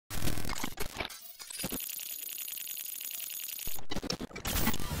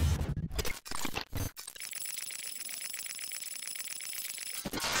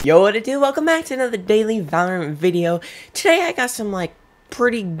Yo, what it do? Welcome back to another daily Valorant video. Today I got some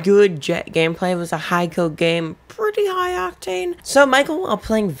pretty good jet gameplay. It was a high code game, pretty high octane. So my goal while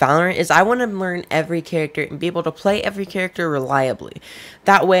playing Valorant is I want to learn every character and be able to play every character reliably.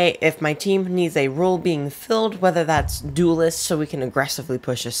 That way, if my team needs a role being filled, whether that's duelist so we can aggressively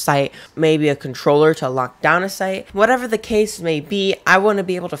push a site, maybe a controller to lock down a site, whatever the case may be, I want to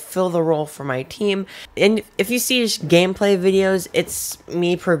be able to fill the role for my team. And if you see just gameplay videos, it's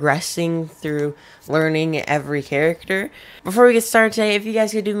me progressing through learning every character. Before we get started today, if you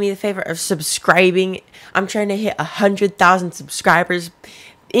guys could do me the favor of subscribing, I'm trying to hit 100,000 subscribers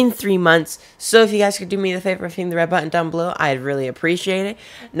in 3 months, so if you guys could do me the favor of hitting the red button down below, I'd really appreciate it.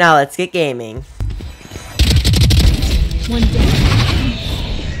 Now let's get gaming. One day.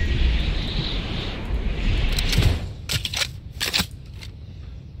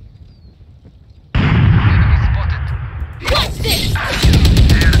 What's this?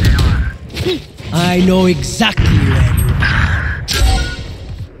 I know exactly where you are.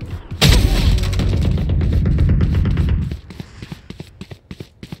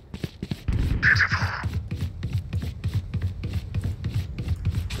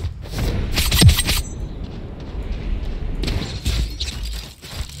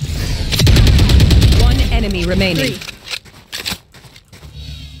 One enemy remaining.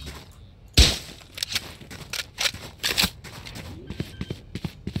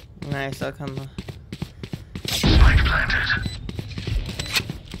 Nice, I'll come. Spike planted.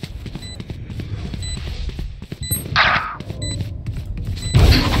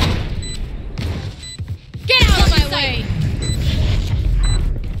 Get out of my way!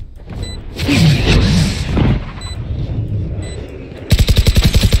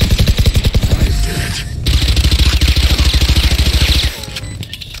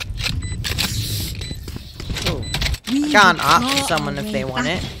 I got an op for someone if they want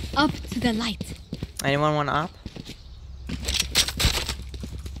it. Up to the light. Anyone want an op?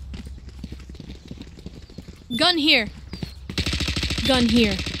 Gun here. Gun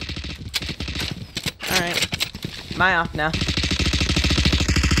here. Alright. My op now.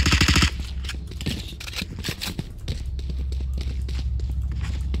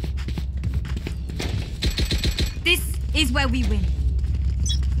 This is where we win.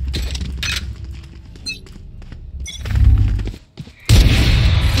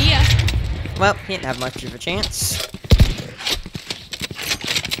 See ya. Well, he didn't have much of a chance.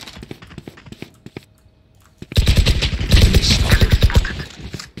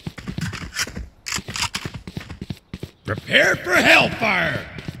 Prepare for hellfire!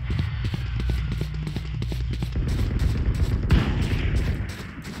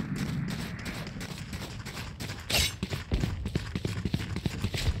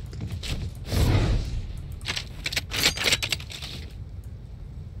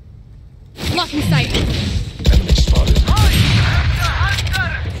 Blocking sight. Enemy spotted.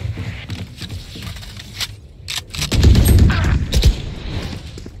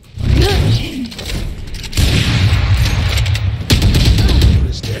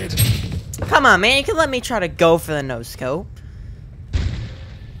 Is dead. Come on, man. You can let me try to go for the no scope.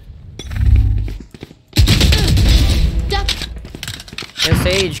 Duck. Yo,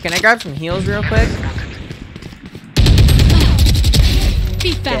 Sage, can I grab some heals real quick?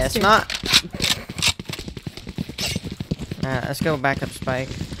 Be Guess faster. not. Let's go back up Spike.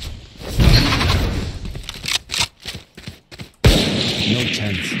 No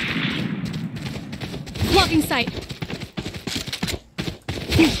chance. Blocking sight.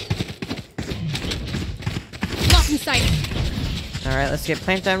 Blocking sight. Alright, let's get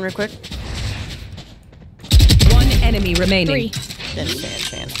plant down real quick. One enemy remaining. 3. Didn't stand a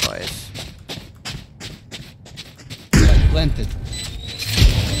chance, boys. Spike planted.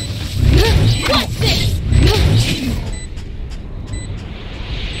 What's this?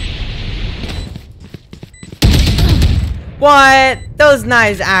 What? Those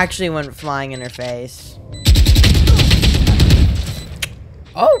knives actually went flying in her face.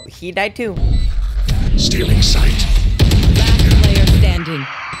 Oh, he died too. Stealing sight. Last player standing.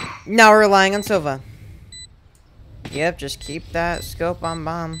 Now we're relying on Silva. Yep, just keep that scope on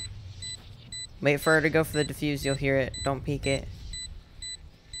bomb. Wait for her to go for the defuse, you'll hear it. Don't peek it.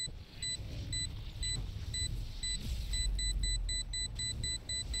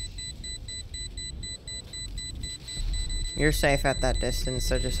 You're safe at that distance,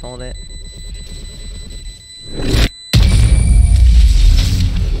 so just hold it.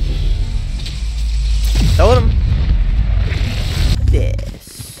 Told him.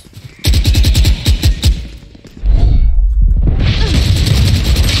 This.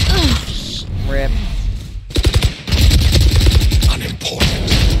 Rip.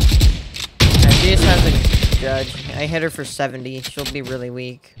 Unimportant. I hit her for 70. She'll be really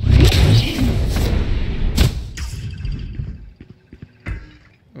weak.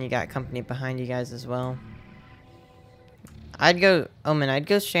 And you got company behind you guys as well. I'd go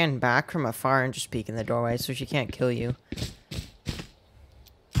stand back from afar and just peek in the doorway so she can't kill you.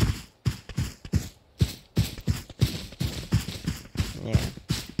 Yeah.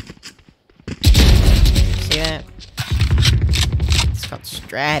 See that? It's called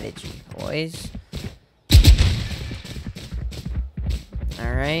strategy, boys.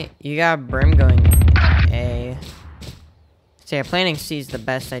 Alright, you got Brim going A. So yeah, planning C is the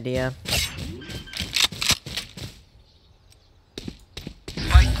best idea.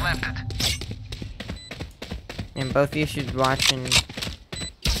 Spike planted. And both of you should be watching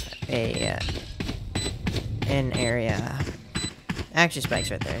an area. Actually, Spike's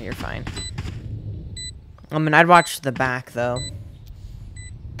right there. You're fine. I mean, I'd watch the back, though.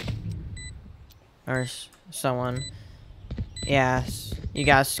 Or someone. Yeah, you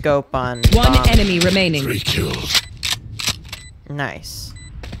got a scope on One bomb. enemy remaining. 3 kills. Nice.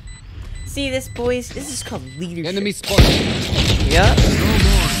 See this, boys? This is called leadership. Enemy spotted. Yep. No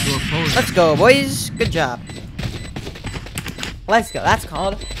more to oppose. Let's go, boys. Good job. Let's go. That's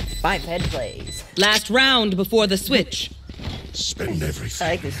called biped plays. Last round before the switch. Spend I everything.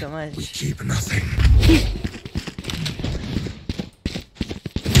 like this so We much. keep nothing.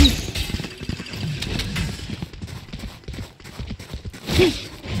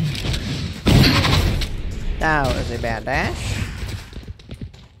 That was a bad dash.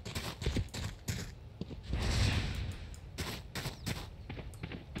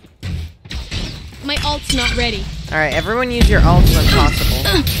 My ult's not ready. Alright, everyone use your ults when possible.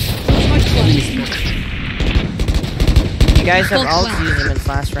 You guys have ults, use them in this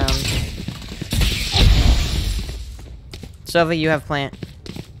last round. Sova, you have plant.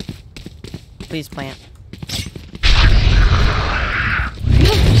 Please plant.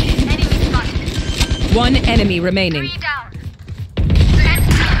 One enemy remaining.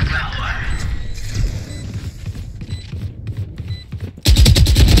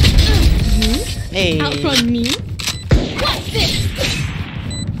 Hey. Outrun me? What's this?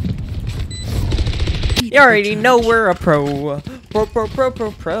 You already know we're a pro.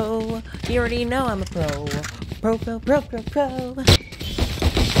 Pro. You already know I'm a pro. Pro.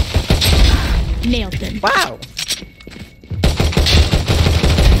 Nailed them. Wow.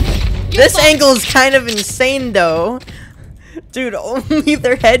 This angle is kind of insane, though. Dude, only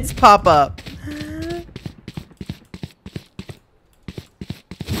their heads pop up.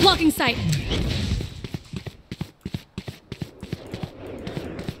 Blocking sight.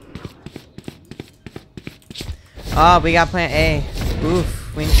 Oh, we got plant A.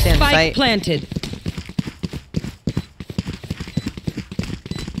 Oof, we need to stay in Spike sight. planted.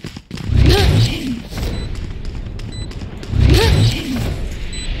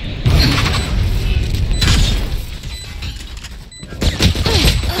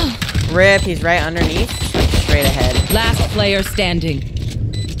 Rip, he's right underneath, like straight ahead. Last player standing.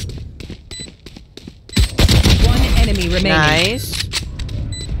 One enemy remaining. Nice.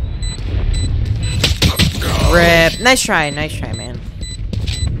 Rip. Nice try, man.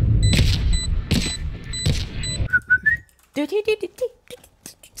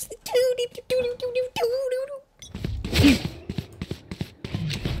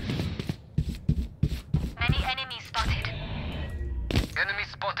 Many enemies spotted. Enemy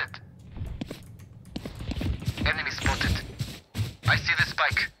spotted. Enemy spotted. I see the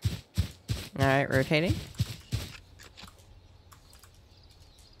spike. Alright, rotating.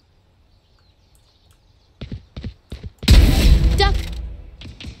 Duck.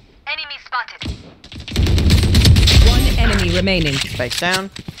 Enemy spotted. One enemy remaining. Spikes down.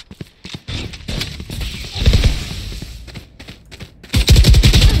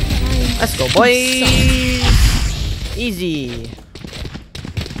 Let's go, boys. Easy.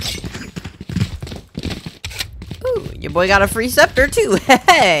 Ooh, your boy got a free scepter too.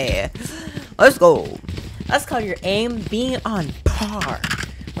 Hey, let's go. That's called your aim being on par.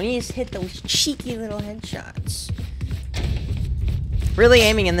 When you just hit those cheeky little headshots. Really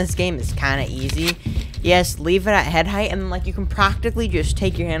aiming in this game is kind of easy. Yes, leave it at head height, and like you can practically just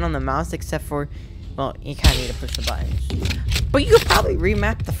take your hand on the mouse, except for, well, you kind of need to push the buttons. But you could probably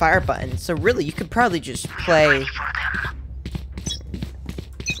remap the fire button, so really you could probably just play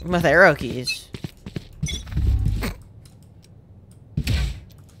with arrow keys.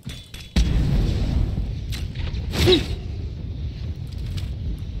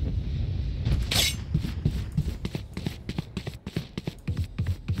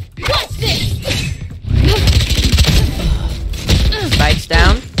 What's this? Spikes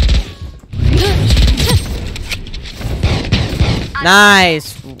down.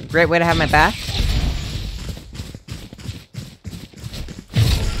 Nice. Great way to have my back.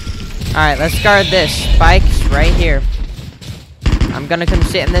 Alright, let's guard this. Spike's right here. I'm gonna come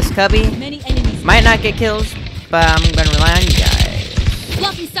sit in this cubby. Many enemies. Might not get kills, but I'm gonna rely on you guys.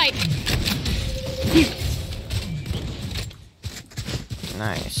 Blocking sight.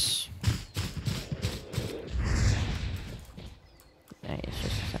 Nice. Nice,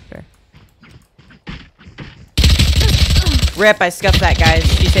 just a sector. Rip, I scuffed that, guys.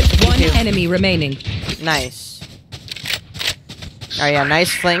 She's hit 52. One enemy remaining. Nice. Oh yeah,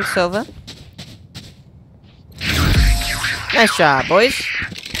 nice flank, Sova. Nice job, boys.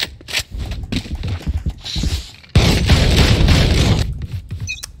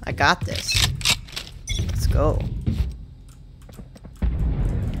 I got this. Let's go.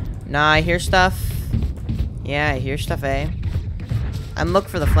 Nah, I hear stuff. Yeah, I hear stuff, eh? I'm looking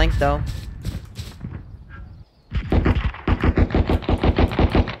for the flank, though.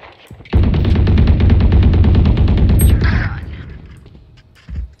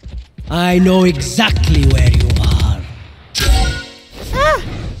 I know exactly where you are.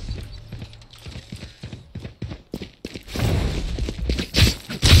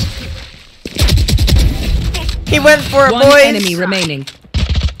 He went for it, One boys! enemy remaining.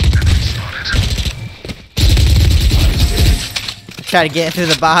 Try to get through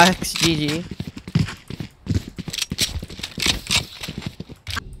the box. GG.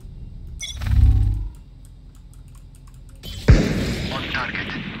 On target.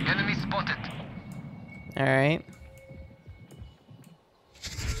 Enemy spotted. Alright.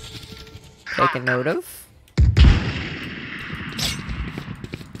 Take a note of.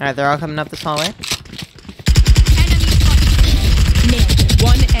 Alright, they're all coming up this hallway. Nailed him.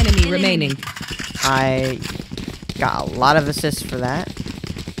 One enemy remaining. I got a lot of assists for that.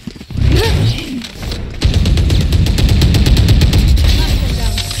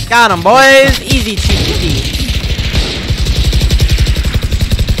 Got him, boys! Easy cheesy.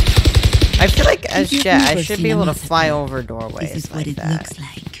 I feel like as Jet, I should be able to fly over doorways. This is what like it that. looks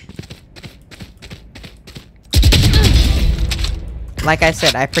like. Like I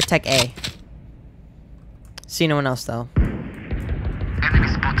said, I protect A. See no one else though. Enemy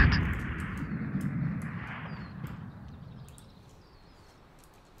spotted.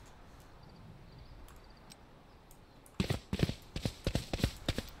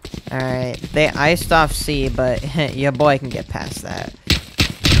 Alright, they iced off C, but your boy can get past that.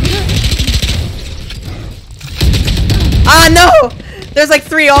 Ah, no! There's like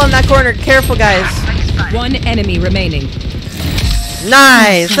 3 all in that corner. Careful, guys. One enemy remaining.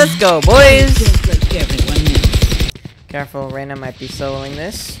 Nice! Let's go, boys! Careful, Reyna might be soloing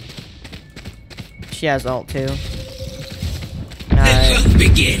this. She has ult, too.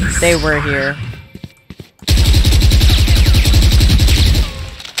 Nice. They were here.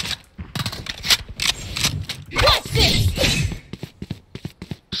 What's this?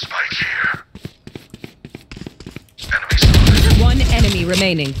 Spike here. Enemy spotted. One enemy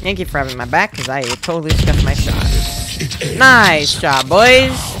remaining. Thank you for having my back, because I totally scuffed my shot. Nice job,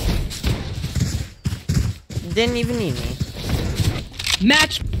 boys! Didn't even need me.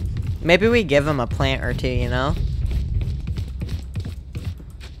 Match. Maybe we give them a plant or two, you know?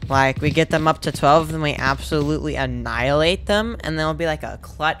 Like, we get them up to 12, then we absolutely annihilate them, and then it'll be like a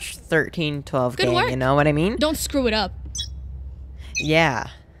clutch 13-12 Good game, work. you know what I mean? Don't screw it up. Yeah.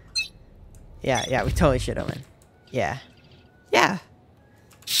 Yeah, we totally should have win. Yeah. Yeah.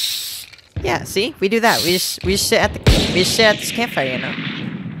 Yeah, see? We do that. We just sit at this campfire, you know?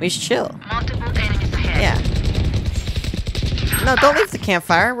 We just chill. Multiple enemies ahead. Yeah. No, don't leave the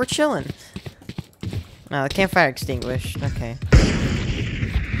campfire. We're chilling. No, the campfire extinguished. Okay.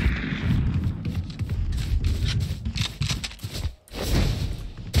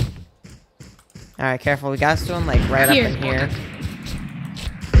 Alright, careful. We got this one, like, right Here. up in here.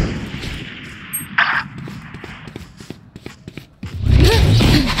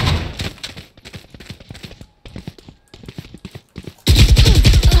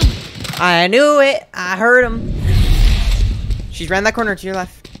 I knew it. I heard him. She's ran that corner to your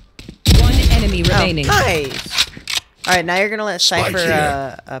left. One enemy remaining. Oh, nice. All right, now you're gonna let Spike Cypher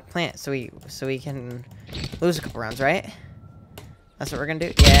here. plant so we can lose a couple rounds, right? That's what we're gonna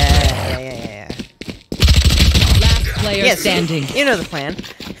do. Yeah. Last player Yes, standing. you know the plan.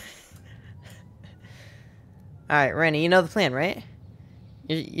 All right, Rennie, you know the plan, right?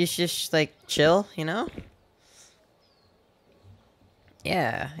 You should just like chill, you know?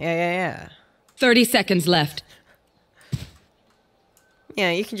 Yeah. 30 seconds left.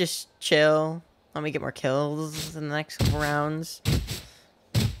 Yeah, you can just chill. Let me get more kills in the next couple rounds.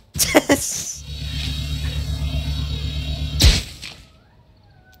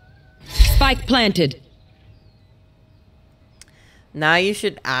 Spike planted. Now you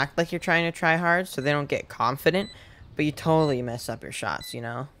should act like you're trying to try hard so they don't get confident, but you totally mess up your shots, you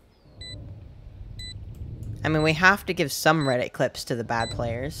know? I mean, we have to give some Reddit clips to the bad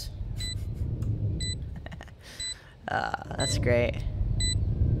players. That's great.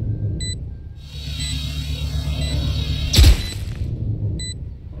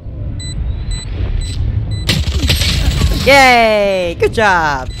 Yay! Good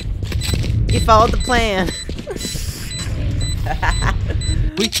job! You followed the plan.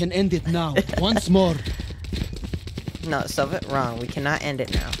 We can end it now. Once more. No, Soviet, wrong. We cannot end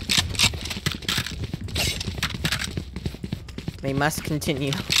it now. We must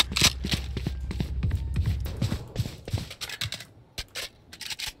continue.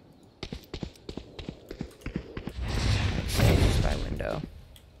 Just by window.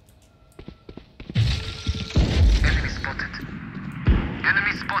 Enemy spotted.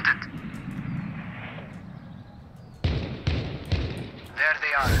 Enemy spotted. There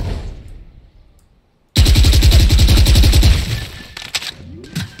they are.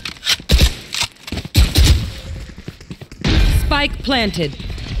 Spike planted.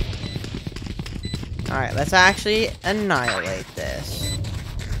 Alright, let's actually annihilate this.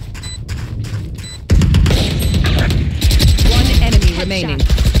 One enemy remaining.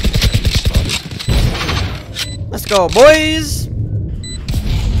 Let's go, boys!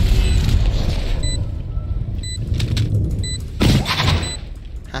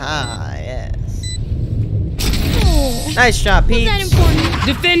 Haha, yes. Oh, Nice shot, was Pete. that important?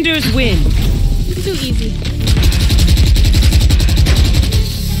 Defenders win. Too easy.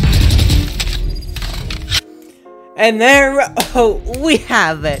 And there we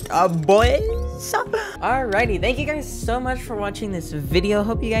have it, boys. Alrighty, thank you guys so much for watching this video.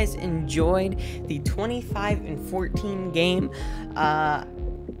 Hope you guys enjoyed the 25-14 game.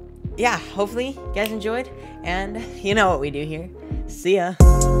 Yeah, hopefully you guys enjoyed. And you know what we do here. See ya.